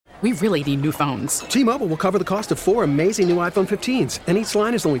we really need new phones. T-Mobile will cover the cost of 4 amazing new iPhone 15s, and each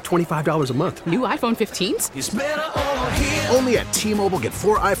line is only $25 a month. New iPhone 15s? It's better over here. Only at T-Mobile, get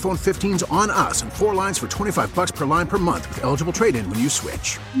 4 iPhone 15s on us and 4 lines for $25 per line per month with eligible trade-in when you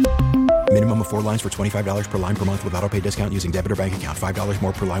switch. Minimum of 4 lines for $25 per line per month with autopay discount using debit or bank account. $5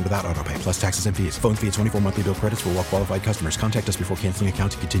 more per line without autopay, plus taxes and fees. Phone fee at 24 monthly bill credits for well-qualified customers. Contact us before canceling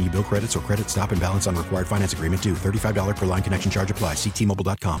account to continue bill credits or credit stop and balance on required finance agreement due. $35 per line connection charge applies. See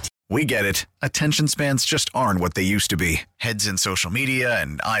T-Mobile.com. We get it. Attention spans just aren't what they used to be. Heads in social media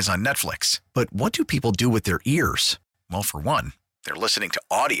and eyes on Netflix. But what do people do with their ears? Well, for one, they're listening to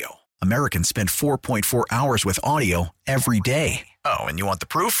audio. Americans spend 4.4 hours with audio every day. Oh, and you want the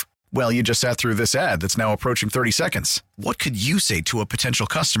proof? Well, you just sat through this ad that's now approaching 30 seconds. What could you say to a potential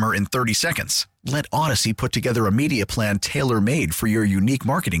customer in 30 seconds? Let Odyssey put together a media plan tailor-made for your unique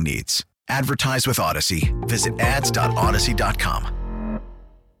marketing needs. Advertise with Odyssey. Visit ads.odyssey.com.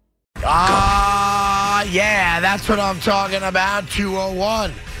 Yeah, that's what I'm talking about.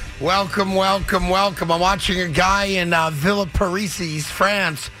 201. Welcome, welcome, welcome. I'm watching a guy in Villa Parisis,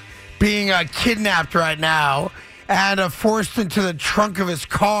 France, being kidnapped right now and forced into the trunk of his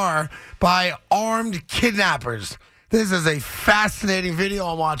car by armed kidnappers. This is a fascinating video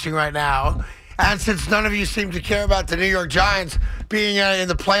I'm watching right now. And since none of you seem to care about the New York Giants being in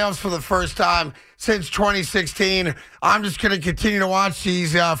the playoffs for the first time since 2016, I'm just going to continue to watch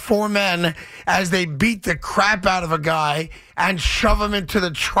these 4 men as they beat the crap out of a guy and shove him into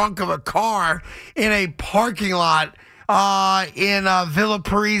the trunk of a car in a parking lot in Villa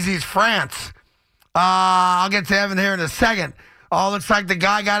Parisis, France. I'll get to Evan here in a second. Oh, looks like the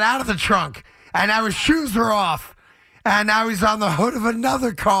guy got out of the trunk, and now his shoes are off. And now he's on the hood of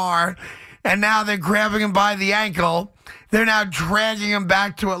another car, and now they're grabbing him by the ankle. They're now dragging him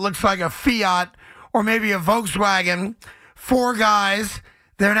back to what looks like a Fiat or maybe a Volkswagen. 4 guys.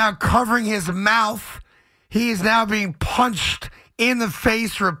 They're now covering his mouth. He is now being punched in the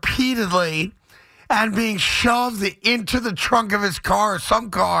face repeatedly and being shoved into the trunk of his car, some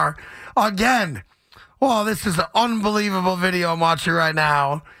car, again. Well, this is an unbelievable video I'm watching right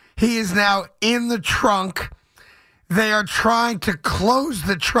now. He is now in the trunk. They are trying to close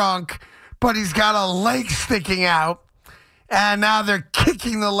the trunk, but he's got a leg sticking out. And now they're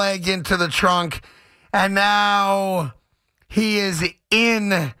kicking the leg into the trunk. And now he is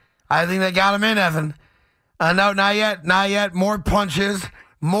in. I think they got him in, Evan. No, not yet. Not yet. More punches,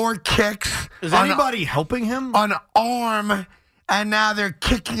 more kicks. Is anybody helping him? An arm. And now they're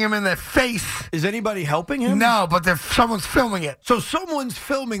kicking him in the face. Is anybody helping him? No, but someone's filming it. So someone's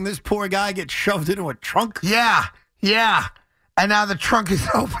filming this poor guy get shoved into a trunk? Yeah. And now the trunk is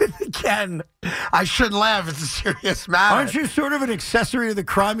open again. I shouldn't laugh. It's a serious matter. Aren't you sort of an accessory to the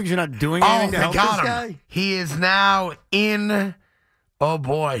crime because you're not doing anything to help this guy? He is now in. Oh,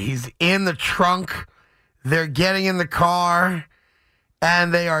 boy. He's in the trunk. They're getting in the car,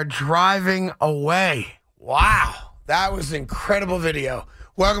 and they are driving away. Wow. That was an incredible video.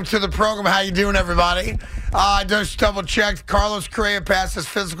 Welcome to the program. How you doing, everybody? I just double-checked. Carlos Correa passed his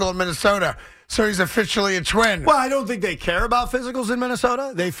physical in Minnesota, so he's officially a Twin. Well, I don't think they care about physicals in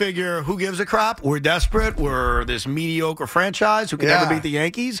Minnesota. They figure, who gives a crap? We're desperate. We're this mediocre franchise who can never beat the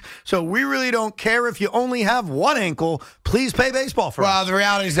Yankees. So we really don't care if you only have one ankle. Please play baseball for us. Well, the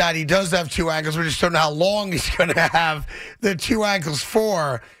reality is that he does have 2 ankles. We just don't know how long he's going to have the 2 ankles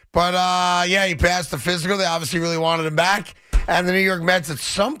for. But, he passed the physical. They obviously really wanted him back. And the New York Mets at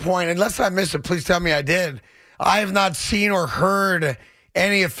some point, unless I missed it, please tell me I did. I have not seen or heard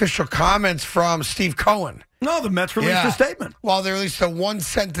any official comments from Steve Cohen. No, the Mets released a statement. Well, they released a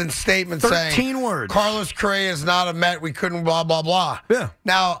 1-sentence statement 13 saying, words. Carlos Correa is not a Met. We couldn't blah, blah, blah. Yeah.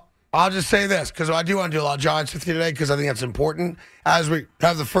 Now, I'll just say this, because I do want to do a lot of Giants with you today, because I think that's important. As we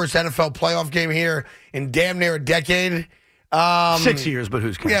have the first NFL playoff game here in damn near a decade. 6 years, but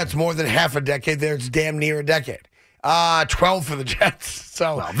who's counting? Yeah, it's more than half a decade there. It's damn near a decade. 12 for the Jets.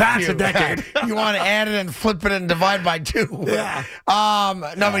 So that's a decade. You want to add it and flip it and divide by 2. Yeah.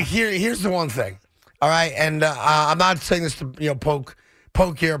 But here's the one thing. All right, and I'm not saying this to poke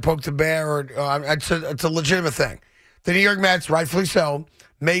here, poke the bear, or it's a legitimate thing. The New York Mets, rightfully so,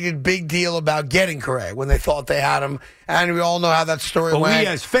 made a big deal about getting Correa when they thought they had him, and we all know how that story went. We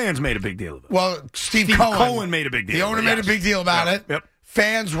as fans made a big deal of it. Well, Steve Cohen made a big deal. The owner made a big deal about it. Yep.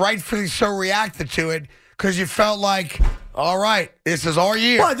 Fans rightfully so reacted to it because you felt like, all right, this is our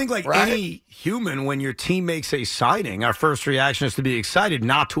year. Well, I think like any human, when your team makes a signing, our first reaction is to be excited,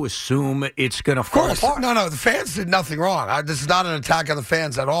 not to assume it's going to fall apart. No, the fans did nothing wrong. This is not an attack on the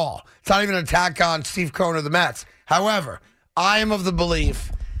fans at all. It's not even an attack on Steve Cohen or the Mets. However, I am of the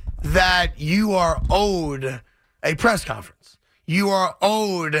belief that you are owed a press conference. you are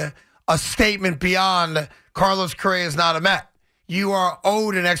owed a statement beyond Carlos Correa is not a Met. You are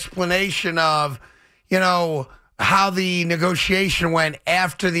owed an explanation of, how the negotiation went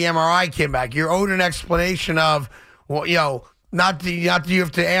after the MRI came back. You're owed an explanation of, not that you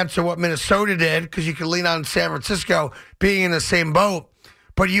have to answer what Minnesota did, because you can lean on San Francisco being in the same boat,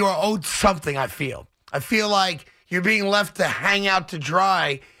 but you are owed something, I feel. I feel like you're being left to hang out to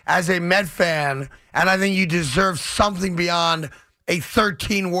dry as a Met fan, and I think you deserve something beyond a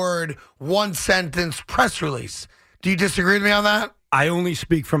 13-word, one-sentence press release. Do you disagree with me on that? I only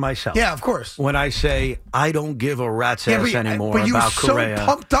speak for myself. Yeah, of course. When I say I don't give a rat's ass anymore but about Correa. But you were so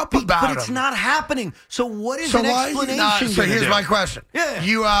pumped up about But it's him. not happening. So what is an explanation? So here's my question. Yeah.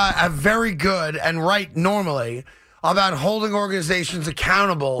 You are very good and right normally about holding organizations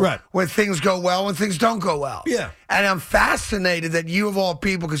accountable when things go well, when things don't go well. Yeah. And I'm fascinated that you, of all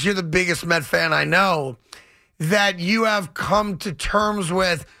people, because you're the biggest Met fan I know, that you have come to terms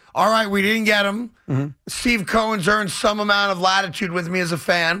with, all right, we didn't get him. Mm-hmm. Steve Cohen's earned some amount of latitude with me as a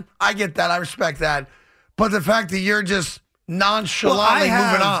fan. I get that. I respect that. But the fact that you're just nonchalantly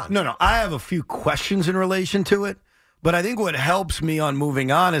moving on. No, I have a few questions in relation to it. But I think what helps me on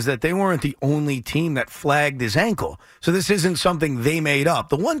moving on is that they weren't the only team that flagged his ankle. So this isn't something they made up.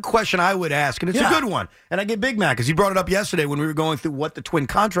 The one question I would ask, and it's a good one, and I get Big Mac, because he brought it up yesterday when we were going through what the Twin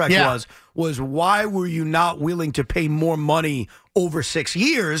contract was why were you not willing to pay more money over 6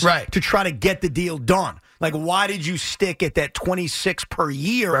 years to try to get the deal done? Like, why did you stick at that 26 per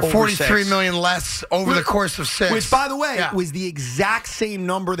year? Over $43 million less over the course of 6. Which, by the way, was the exact same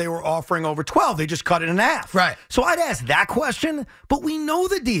number they were offering over 12. They just cut it in half. Right. So I'd ask that question, but we know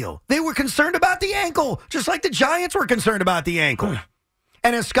the deal. They were concerned about the ankle, just like the Giants were concerned about the ankle.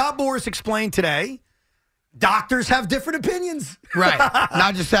 And as Scott Boras explained today, doctors have different opinions. Right.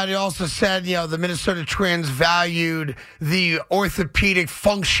 Not just that, he also said, the Minnesota Twins valued the orthopedic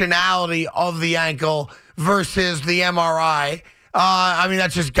functionality of the ankle versus the MRI.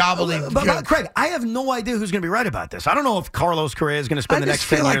 That's just gobbledygook. But Craig, I have no idea who's going to be right about this. I don't know if Carlos Correa is going to spend the next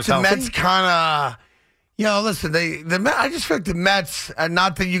 10 years healthy. I just feel like the Mets kind of, listen, I just feel like the Mets, and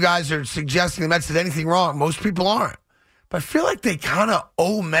not that you guys are suggesting the Mets did anything wrong. Most people aren't. But I feel like they kind of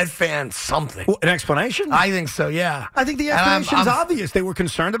owe Met fans something. An explanation? I think so, yeah. I think the explanation's obvious. They were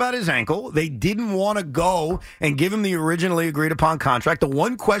concerned about his ankle. They didn't want to go and give him the originally agreed upon contract. The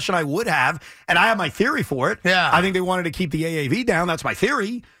one question I would have, and I have my theory for it. Yeah. I think they wanted to keep the AAV down. That's my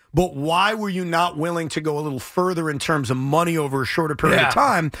theory. But why were you not willing to go a little further in terms of money over a shorter period of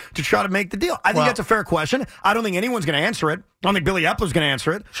time to try to make the deal? I think that's a fair question. I don't think anyone's going to answer it. I don't think Billy Epler's going to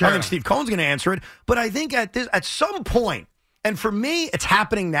answer it. Sure. I don't think Steve Cohen's going to answer it. But I think at some point, and for me, it's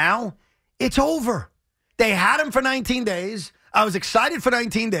happening now, it's over. They had him for 19 days. I was excited for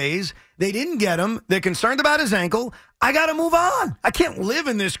 19 days. They didn't get him. They're concerned about his ankle. I got to move on. I can't live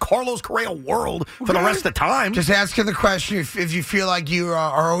in this Carlos Correa world for the rest of the time. Just asking the question if you feel like you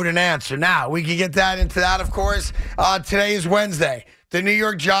are owed an answer. Now, we can get that into that, of course. Today is Wednesday. The New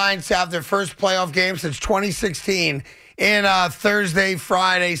York Giants have their first playoff game since 2016 in Thursday,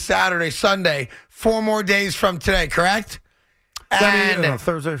 Friday, Saturday, Sunday. 4 more days from today, correct? And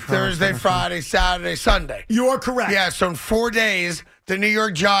Thursday, Friday, Saturday, Sunday. You're correct. Yeah, so in 4 days, the New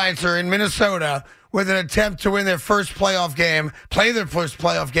York Giants are in Minnesota with an attempt to win their first playoff game, play their first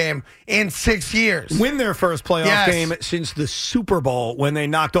playoff game in 6 years. Win their first playoff game since the Super Bowl when they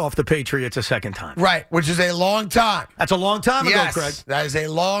knocked off the Patriots a second time. Right, which is a long time. That's a long time ago, Craig. That is a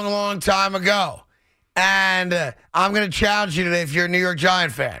long, long time ago. And I'm going to challenge you today if you're a New York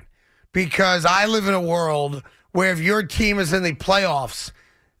Giant fan, because I live in a world where if your team is in the playoffs,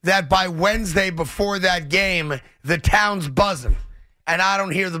 that by Wednesday before that game, the town's buzzing, and I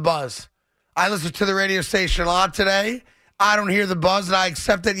don't hear the buzz. I listened to the radio station a lot today. I don't hear the buzz, and I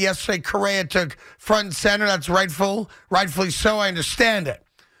accept that yesterday Correa took front and center. That's rightfully so. I understand it.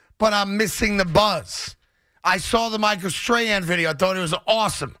 But I'm missing the buzz. I saw the Michael Strahan video. I thought it was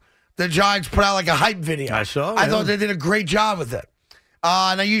awesome. The Giants put out like a hype video. I saw. I thought they did a great job with it.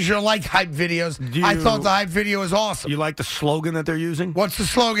 And I usually don't like hype videos. I thought the hype video was awesome. You like the slogan that they're using? What's the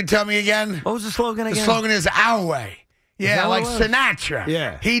slogan? Tell me again. What was the slogan again? The slogan is our way. Yeah, like Sinatra.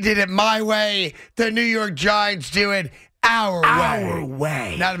 Yeah. He did it my way. The New York Giants do it our way. Our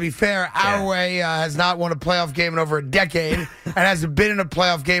way. Now, to be fair, our way has not won a playoff game in over a decade and hasn't been in a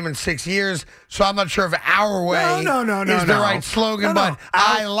playoff game in 6 years. So I'm not sure if our way is the right slogan, but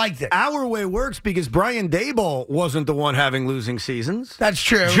I liked it. Our way works because Brian Daboll wasn't the one having losing seasons. That's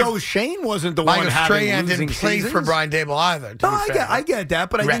true. Joe Shane wasn't the one having losing didn't play seasons. for Brian Daboll either. No, I get that,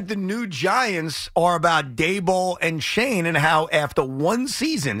 but I think the new Giants are about Daboll and Shane and how after one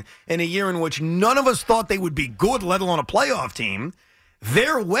season in a year in which none of us thought they would be good, let alone a playoff team,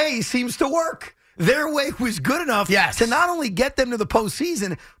 their way seems to work. Their way was good enough to not only get them to the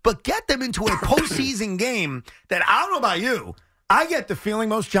postseason, but get them into a postseason game that, I don't know about you, I get the feeling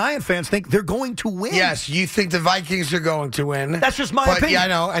most Giant fans think they're going to win. Yes, you think the Vikings are going to win. That's just my opinion. Yeah, I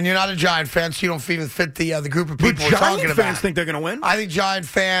know, and you're not a Giant fan, so you don't even fit the group of people but we're talking about. Giant fans think they're going to win? I think Giant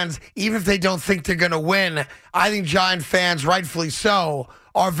fans, even if they don't think they're going to win, I think Giant fans, rightfully so,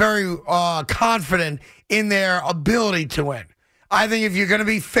 are very confident in their ability to win. I think if you're going to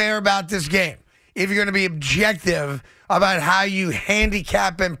be fair about this game, if you're going to be objective about how you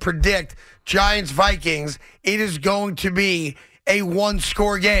handicap and predict Giants-Vikings, it is going to be a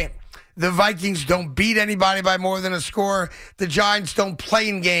one-score game. The Vikings don't beat anybody by more than a score. The Giants don't play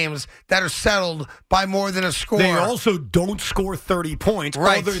in games that are settled by more than a score. They also don't score 30 points,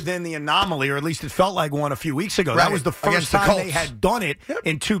 other than the anomaly, or at least it felt like one a few weeks ago. Right. That was the first time they had done it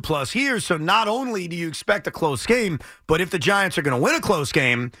in 2+ years. So not only do you expect a close game, but if the Giants are going to win a close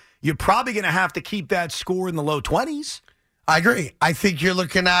game, you're probably going to have to keep that score in the low 20s. I agree. I think you're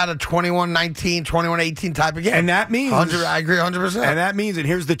looking at a 21-19, 21-18 type of game. And that means... I agree 100%. And that means, and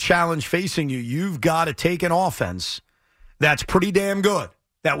here's the challenge facing you, you've got to take an offense that's pretty damn good,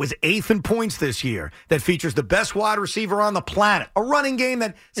 that was 8th in points this year, that features the best wide receiver on the planet, a running game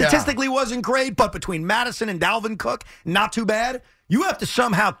that statistically wasn't great, but between Madison and Dalvin Cook, not too bad. You have to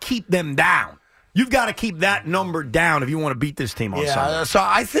somehow keep them down. You've got to keep that number down if you want to beat this team on Sunday. So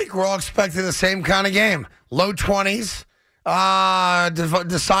I think we're all expecting the same kind of game. Low 20s,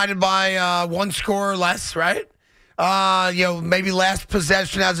 decided by one score or less, right? Maybe last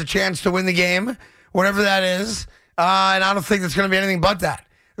possession has a chance to win the game, whatever that is. And I don't think it's going to be anything but that.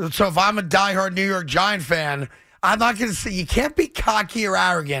 So if I'm a diehard New York Giant fan, I'm not going to say you can't be cocky or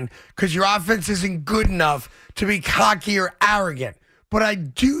arrogant because your offense isn't good enough to be cocky or arrogant. But I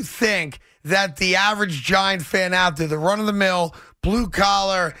do think that the average Giant fan out there, the run-of-the-mill,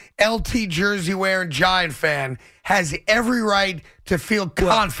 blue-collar, LT jersey wearing Giant fan, has every right to feel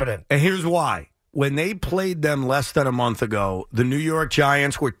confident. And here's why. When they played them less than a month ago, the New York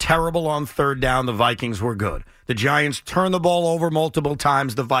Giants were terrible on third down. The Vikings were good. The Giants turned the ball over multiple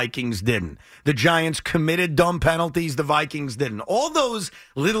times. The Vikings didn't. The Giants committed dumb penalties. The Vikings didn't. All those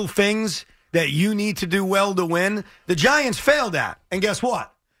little things that you need to do well to win, the Giants failed at. And guess what?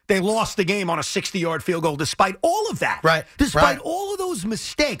 They lost the game on a 60-yard field goal despite all of that. Right. Despite all of those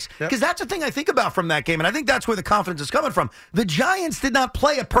mistakes. Because that's the thing I think about from that game, and I think that's where the confidence is coming from. The Giants did not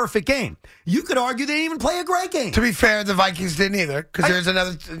play a perfect game. You could argue they didn't even play a great game. To be fair, the Vikings didn't either, because there's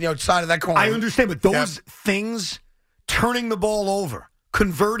another side of that coin. I understand, but those things, turning the ball over,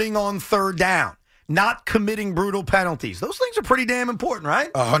 converting on third down, not committing brutal penalties, those things are pretty damn important,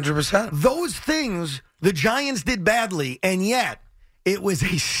 right? 100%. Those things the Giants did badly, and yet it was a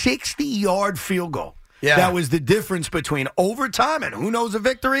 60-yard field goal. Yeah. That was the difference between overtime and who knows a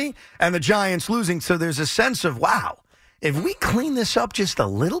victory and the Giants losing. So there's a sense of, wow, if we clean this up just a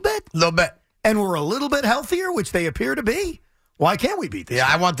little bit, and we're a little bit healthier, which they appear to be, why can't we beat this? Yeah,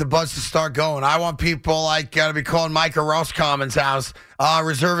 I want the buzz to start going. I want people like to be calling Micah Roscommon's house,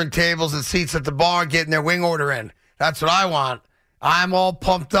 reserving tables and seats at the bar, getting their wing order in. That's what I want. I'm all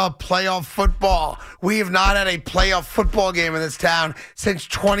pumped up. Playoff football. We have not had a playoff football game in this town since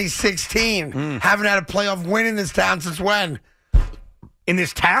 2016. Haven't had a playoff win in this town since when? In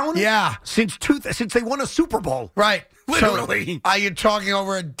this town? Yeah. Since they won a Super Bowl. Right. Literally. So, you're talking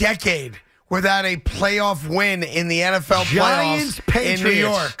over a decade without a playoff win in the NFL Giants, playoffs Patriots. in New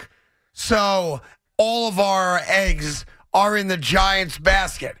York. So all of our eggs are in the Giants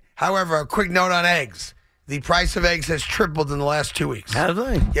basket. However, a quick note on eggs. The price of eggs has tripled in the last 2 weeks. Have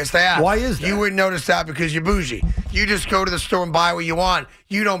they? Yes, they have. Why is that? You wouldn't notice that because you're bougie. You just go to the store and buy what you want.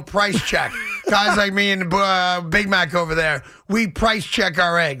 You don't price check. Guys like me and Big Mac over there, we price check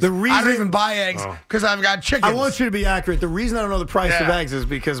our eggs. I don't even buy eggs because I've got chickens. I want you to be accurate. The reason I don't know the price of eggs is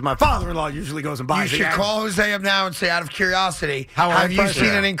because my father-in-law usually goes and buys eggs. You should call Jose up now and say, out of curiosity, have you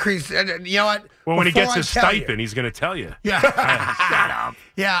seen an increase? You know what? Well, when he gets his stipend, he's going to tell you. Yeah. Shut up.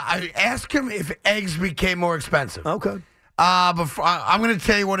 Yeah, I ask him if eggs became more expensive. Okay. Before, I'm going to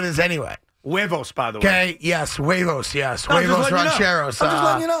tell you what it is anyway. Huevos, by the way. Okay, yes, huevos, yes. Huevos rancheros. I'm just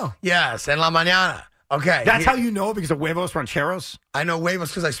letting you know. Yes, en la mañana. Okay. That's how you know because of huevos rancheros? I know huevos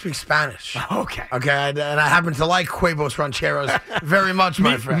because I speak Spanish. Okay. Okay, and I happen to like huevos rancheros very much,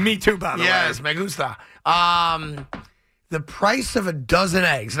 my friend. Me too, by the way. Yes, me gusta. The price of a dozen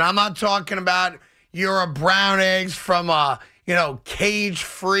eggs, and I'm not talking about your brown eggs from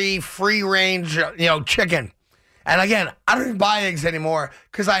cage-free, free-range, chicken. And again, I don't even buy eggs anymore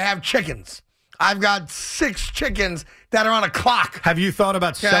because I have chickens. I've got 6 chickens that are on a clock. Have you thought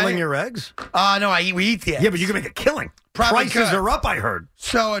about selling your eggs? No, we eat the eggs. Yeah, but you can make a killing. Probably Prices could. are up, I heard.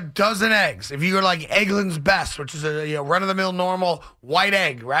 So a dozen eggs. If you go to like Eggland's Best, which is a run-of-the-mill normal white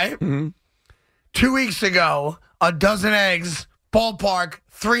egg, right? Mm-hmm. 2 weeks ago, a dozen eggs, ballpark,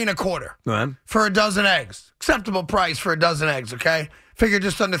 $3.25 for a dozen eggs. Acceptable price for a dozen eggs, okay? Figure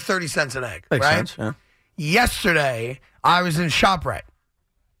just under 30 cents an egg, Makes right? sense, yeah. Yesterday, I was in ShopRite.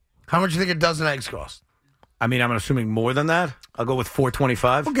 How much do you think a dozen eggs cost? I mean, I'm assuming more than that. I'll go with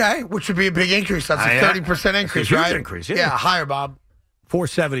 $4.25. Okay, which would be a big increase. That's a 30% increase, huge right? Increase, yeah. Yeah, higher, Bob.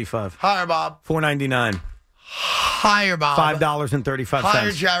 $4.75. Higher, Bob. $4.99. Higher, Bob. $5.35.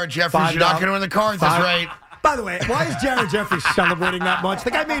 Higher, Jared Jeffries. You're not going to win the car at this rate. By the way, why is Jared Jeffries celebrating that much? The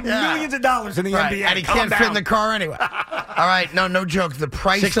guy made millions of dollars in the NBA. And he can't fit in the car anyway. All right, no joke. The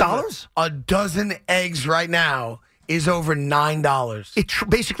price $6? of a dozen eggs right now is over $9. It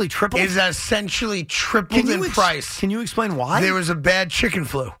basically tripled? It's essentially tripled in price. Can you explain why? There was a bad chicken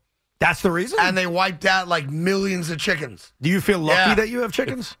flu. That's the reason? And they wiped out like millions of chickens. Do you feel lucky that you have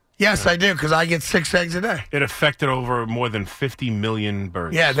chickens? Yes, I do, because I get 6 eggs a day. It affected over more than 50 million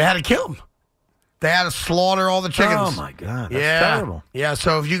birds. Yeah, they had to kill them. They had to slaughter all the chickens. Oh, my God. That's terrible. Yeah,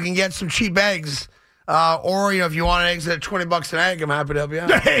 so if you can get some cheap eggs, or if you want eggs at $20 an egg, I'm happy to help you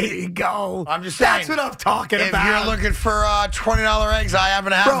out. There you go. I'm just saying. That's what I'm talking about. If you're looking for $20 eggs, I happen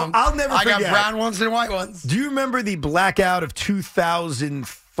to have them. I'll never forget. I got brown ones and white ones. Do you remember the blackout of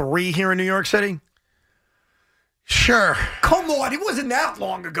 2003 here in New York City? Sure. Come on, it wasn't that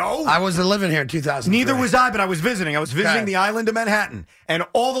long ago. I wasn't living here in 2003. Neither was I, but I was visiting. I was visiting the island of Manhattan, and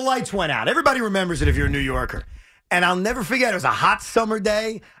all the lights went out. Everybody remembers it if you're a New Yorker. And I'll never forget, it was a hot summer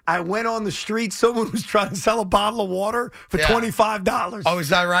day. I went on the street. Someone was trying to sell a bottle of water for $25. Oh, is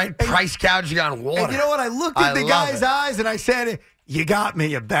that right? Price gouging on water. And you know what? I looked at the guy's eyes, and I said, "You got me,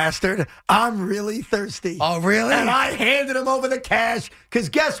 you bastard. I'm really thirsty." Oh, really? And I handed him over the cash, because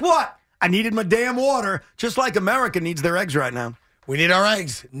guess what? I needed my damn water, just like America needs their eggs right now. We need our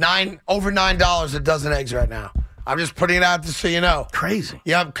eggs. Over $9 a dozen eggs right now. I'm just putting it out just so you know. Crazy.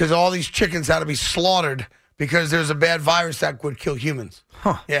 Yeah, because all these chickens had to be slaughtered because there's a bad virus that would kill humans.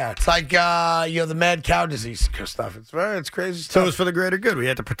 Huh. Yeah, it's like the mad cow disease stuff. It's crazy stuff. So it's for the greater good. We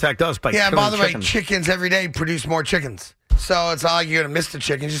had to protect us by killing by the chickens. way, chickens every day produce more chickens. So it's not like you're going to miss the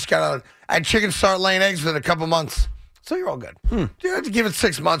chickens. You just got to... And chickens start laying eggs within a couple months. So you're all good. You have to give it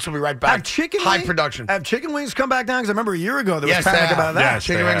 6 months. We'll be right back. High production. Have chicken wings come back down? Because I remember a year ago there was panic about that. Yes,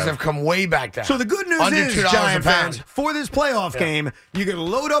 chicken wings have come way back down. So the good news Under is, $2 Giant a pound. fans, for this playoff game, you can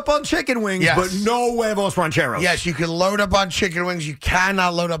load up on chicken wings, but no huevos rancheros. Yes, you can load up on chicken wings. You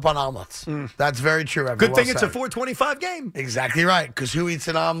cannot load up on omelets. That's very true. Evan. Good thing it's a $4.25 game. Exactly right, because who eats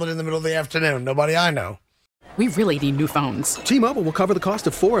an omelet in the middle of the afternoon? Nobody I know. We really need new phones. T-Mobile will cover the cost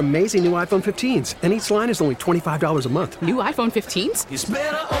of 4 amazing new iPhone 15s, and each line is only $25 a month. New iPhone 15s? It's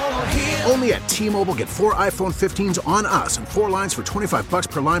better over here. Only at T-Mobile, get 4 iPhone 15s on us and 4 lines for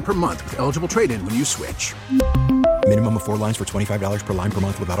 $25 per line per month with eligible trade-in when you switch. Minimum of 4 lines for $25 per line per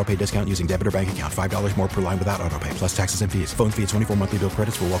month with autopay discount using debit or bank account. $5 more per line without autopay, plus taxes and fees. Phone fee at 24 monthly bill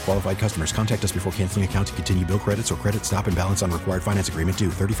credits for well-qualified customers. Contact us before canceling account to continue bill credits or credit stop and balance on required finance agreement due.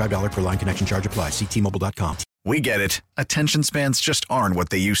 $35 per line connection charge applies. See T-Mobile.com. We get it. Attention spans just aren't what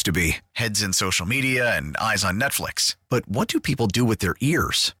they used to be. Heads in social media and eyes on Netflix. But what do people do with their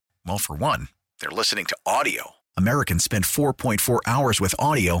ears? Well, for one, they're listening to audio. Americans spend 4.4 hours with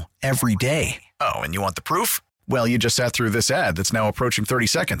audio every day. Oh, and you want the proof? Well, you just sat through this ad that's now approaching 30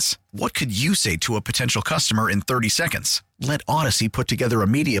 seconds. What could you say to a potential customer in 30 seconds? Let Odyssey put together a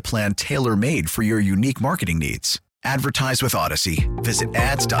media plan tailor-made for your unique marketing needs. Advertise with Odyssey. Visit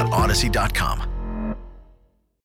ads.odyssey.com.